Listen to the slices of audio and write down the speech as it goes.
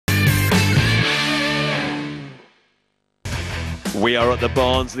We are at the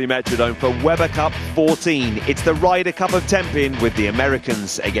Barnsley Metrodome for Weber Cup 14. It's the Ryder Cup of temping with the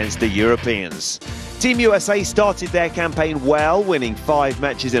Americans against the Europeans. Team USA started their campaign well, winning 5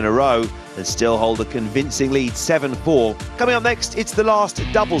 matches in a row and still hold a convincing lead 7-4. Coming up next, it's the last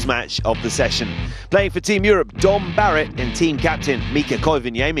doubles match of the session. Playing for Team Europe, Dom Barrett and team captain Mika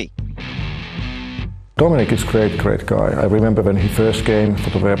Koivuniemi. Dominic is great guy. I remember when he first came for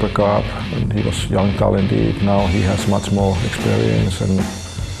the Weber Cup, and he was young, talented. Now he has much more experience, and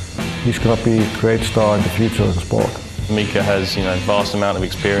he's going to be a great star in the future of the sport. Mika has, vast amount of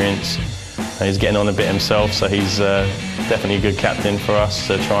experience. He's getting on a bit himself, so he's definitely a good captain for us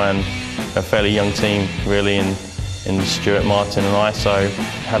to try and a fairly young team, really, in Stuart, Martin, and I. So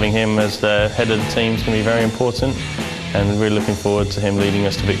having him as the head of the team is going to be very important. And we're looking forward to him leading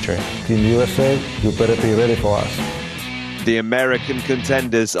us to victory. Team USA, you better be ready for us. The American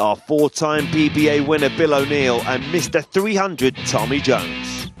contenders are 4-time PBA winner Bill O'Neill and Mr. 300 Tommy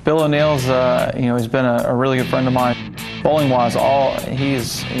Jones. Bill O'Neill's, he's been a really good friend of mine. Bowling-wise,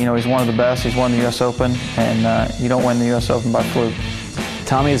 he's one of the best. He's won the U.S. Open, and you don't win the U.S. Open by fluke.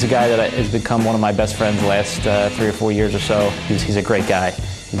 Tommy is a guy that has become one of my best friends the last 3 or 4 years or so. He's a great guy.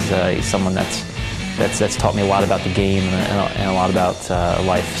 He's someone that's taught me a lot about the game and a lot about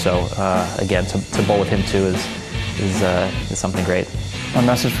life. So again, to bowl with him too is something great. My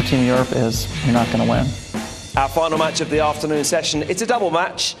message for Team Europe is you're not going to win. Our final match of the afternoon session, it's a double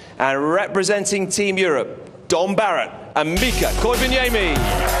match, and representing Team Europe, Dom Barrett and Mika Koivuniemi.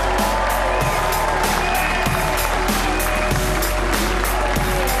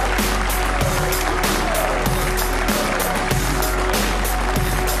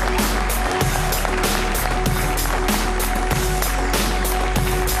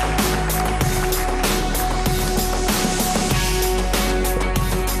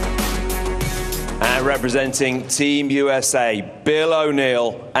 Representing Team USA, Bill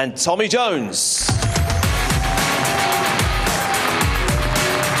O'Neill and Tommy Jones.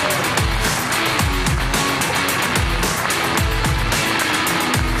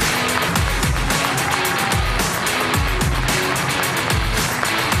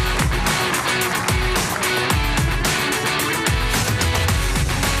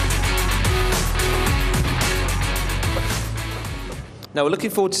 Now, we're looking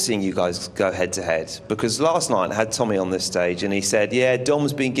forward to seeing you guys go head-to-head, because last night I had Tommy on this stage and he said, yeah,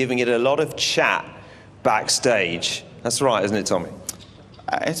 Dom's been giving it a lot of chat backstage. That's right, isn't it, Tommy?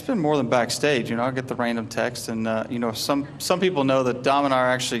 It's been more than backstage. I get the random text, and some people know that Dom and I are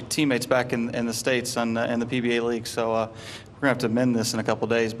actually teammates back in the States in the PBA League, so we're going to have to amend this in a couple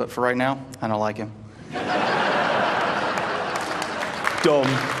days, but for right now, I don't like him. Dom,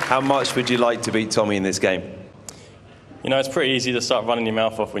 how much would you like to beat Tommy in this game? It's pretty easy to start running your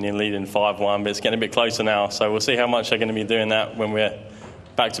mouth off when you're leading 5-1, but it's getting a bit closer now. So we'll see how much they're going to be doing that when we're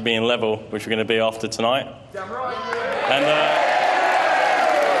back to being level, which we're going to be after tonight.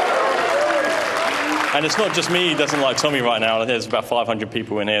 And it's not just me who doesn't like Tommy right now. There's about 500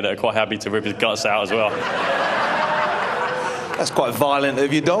 people in here that are quite happy to rip his guts out as well. That's quite violent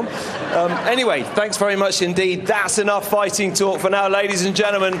of you, Dom. Anyway, thanks very much indeed. That's enough fighting talk for now, ladies and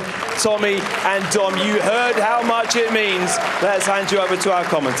gentlemen. Tommy and Dom, you heard how much it means. Let's hand you over to our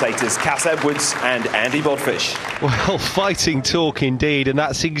commentators, Cass Edwards and Andy Bodfish. Well, fighting talk indeed, and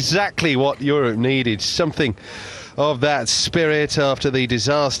that's exactly what Europe needed. Something of that spirit after the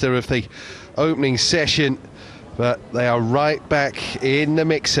disaster of the opening session. But they are right back in the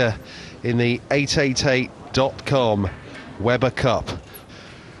mixer in the 888.com Weber Cup.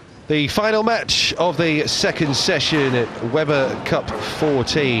 The final match of the second session at Weber Cup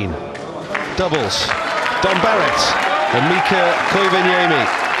 14. Doubles, Dom Barrett and Mika Koivuniemi,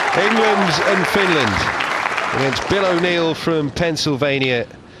 England and Finland, against Bill O'Neill from Pennsylvania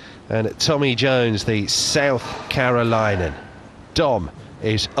and Tommy Jones, the South Carolinian. Dom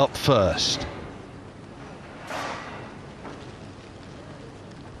is up first.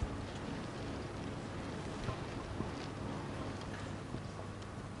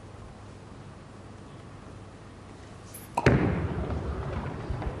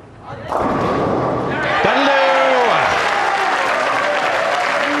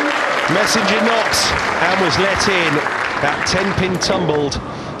 Messenger knocked and was let in. That 10-pin tumbled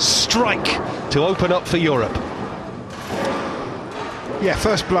strike to open up for Europe. Yeah,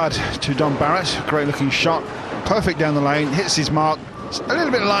 first blood to Dom Barrett. Great looking shot. Perfect down the lane. Hits his mark. It's a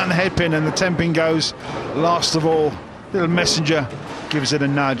little bit light on the headpin, and the 10-pin goes last of all. Little Messenger gives it a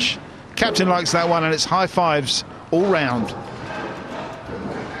nudge. Captain likes that one, and it's high fives all round.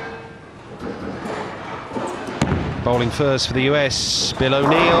 Bowling first for the US, Bill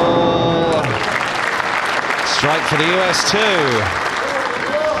O'Neill. Strike for the US too.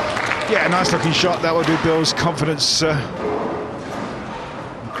 Yeah, nice looking shot. That will do Bill's confidence a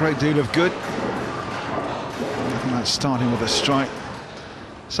great deal of good. I think that's starting with a strike.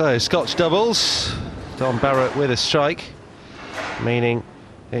 So Scotch doubles. Dom Barrett with a strike, meaning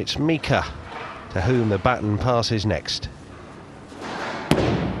it's Mika to whom the baton passes next.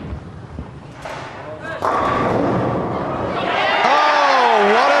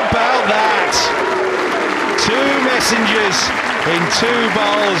 Messengers in 2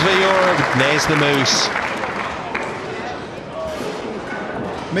 bowls for Europe. There's the moose.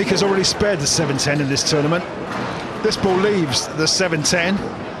 Mika's already spared the 7-10 in this tournament. This ball leaves the 7-10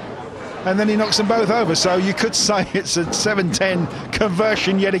 and then he knocks them both over, so you could say it's a 7-10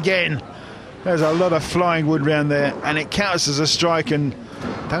 conversion yet again. There's a lot of flying wood round there and it counts as a strike, and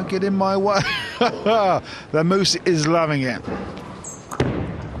don't get in my way. The moose is loving it.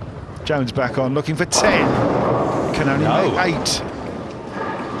 Jones back on, looking for 10. Can only make 8.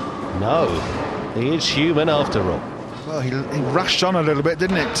 No, he is human after all. Well, he rushed on a little bit,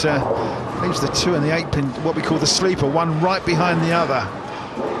 didn't it? Leaves the 2 and the 8 pin, what we call the sleeper, one right behind the other.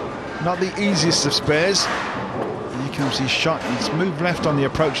 Not the easiest of spares. And here comes his shot. He's moved left on the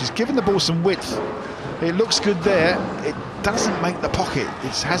approach. He's given the ball some width. It looks good there. It doesn't make the pocket.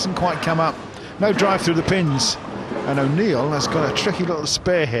 It hasn't quite come up. No drive through the pins. And O'Neill has got a tricky little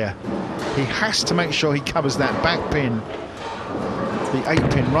spare here. He has to make sure he covers that back pin, the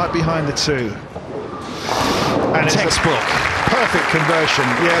 8 pin right behind the 2. And it's textbook. Perfect conversion.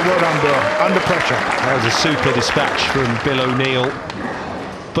 Yeah, well done, Bill. Under pressure. That was a super dispatch from Bill O'Neill.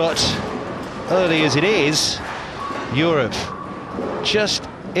 But early as it is, Europe just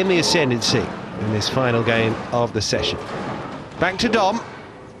in the ascendancy in this final game of the session. Back to Dom.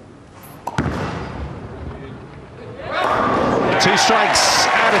 2 strikes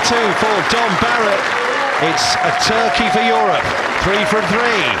out of 2 for Dom Barrett. It's a turkey for Europe. 3 from 3.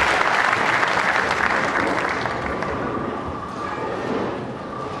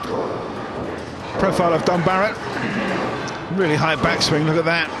 Profile of Dom Barrett. Really high backswing, look at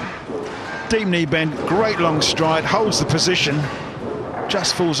that. Deep knee bend, great long stride, holds the position.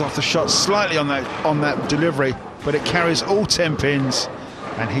 Just falls off the shot slightly on that delivery, but it carries all 10 pins,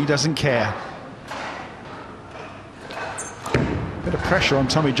 and he doesn't care. Bit of pressure on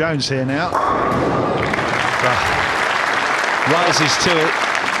Tommy Jones here now. Rises to it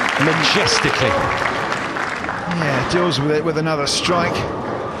majestically. Yeah, deals with it with another strike.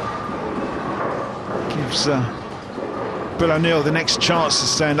 Gives Bill O'Neill the next chance to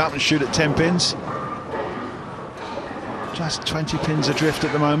stand up and shoot at 10 pins. Just 20 pins adrift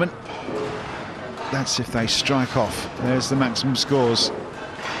at the moment. That's if they strike off. There's the maximum scores.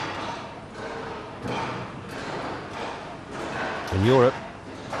 And Europe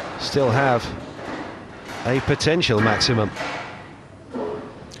still have a potential maximum.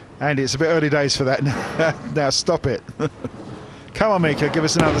 Andy, it's a bit early days for that. Now stop it. Come on, Mika, give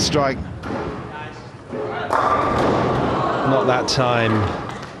us another strike. Not that time.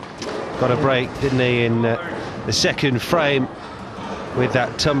 Got a break, didn't he, in the second frame with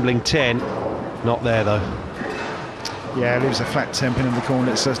that tumbling 10. Not there, though. Yeah, leaves a flat 10 pin in the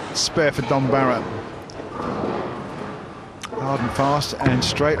corner. It's a spare for Dom Barrett. Hard and fast and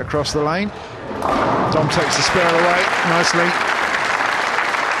straight across the lane. Dom takes the spare away nicely.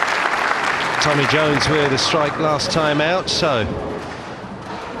 Tommy Jones with a strike last time out, so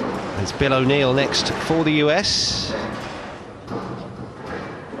it's Bill O'Neill next for the US.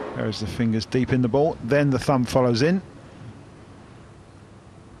 There's the fingers deep in the ball, then the thumb follows in.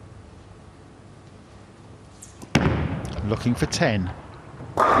 Looking for 10.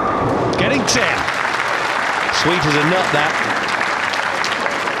 Getting 10. Sweet as a nut, that.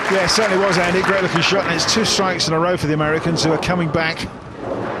 Yeah, it certainly was, Andy. Great looking shot, and it's 2 strikes in a row for the Americans, who are coming back.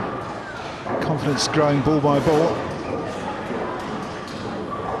 Confidence growing ball by ball.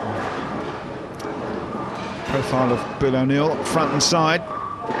 Profile of Bill O'Neill, front and side.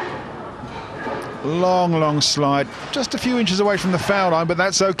 Long slide, just a few inches away from the foul line, but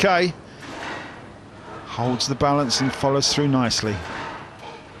that's okay. Holds the balance and follows through nicely.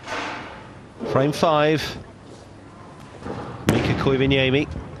 Frame 5. Mika Koivuniemi,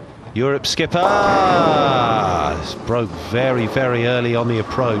 Europe skipper. Broke very early on the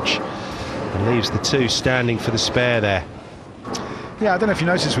approach and leaves the 2 standing for the spare there. Yeah, I don't know if you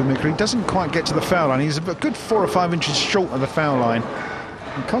noticed with Mika, he doesn't quite get to the foul line. He's a good 4 or 5 inches short of the foul line.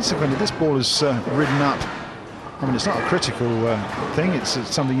 And consequently, this ball is ridden up. I mean, it's not a critical thing, it's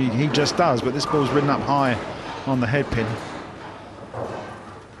something he just does, but this ball's ridden up high on the headpin.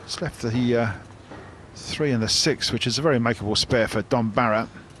 It's left the 3 and the 6, which is a very makeable spare for Dom Barrett.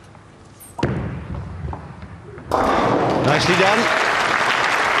 Nicely done.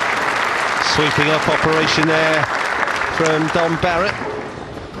 Sweeping up operation there from Dom Barrett.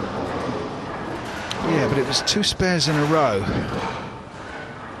 Yeah, but it was 2 spares in a row.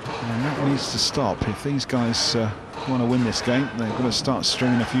 And that needs to stop. If these guys want to win this game, they've got to start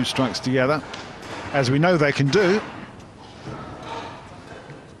stringing a few strikes together, as we know they can do.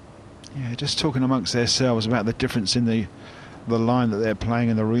 Yeah, just talking amongst themselves about the difference in the line that they're playing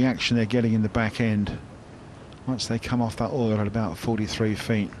and the reaction they're getting in the back end once they come off that oil at about 43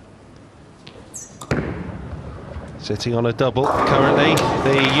 feet. Sitting on a double currently,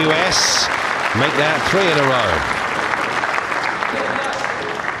 the US make that 3 in a row.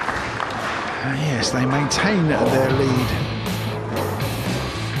 Yes, they maintain their lead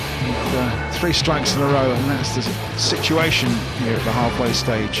with 3 strikes in a row, and that's the situation here at the halfway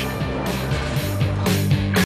stage.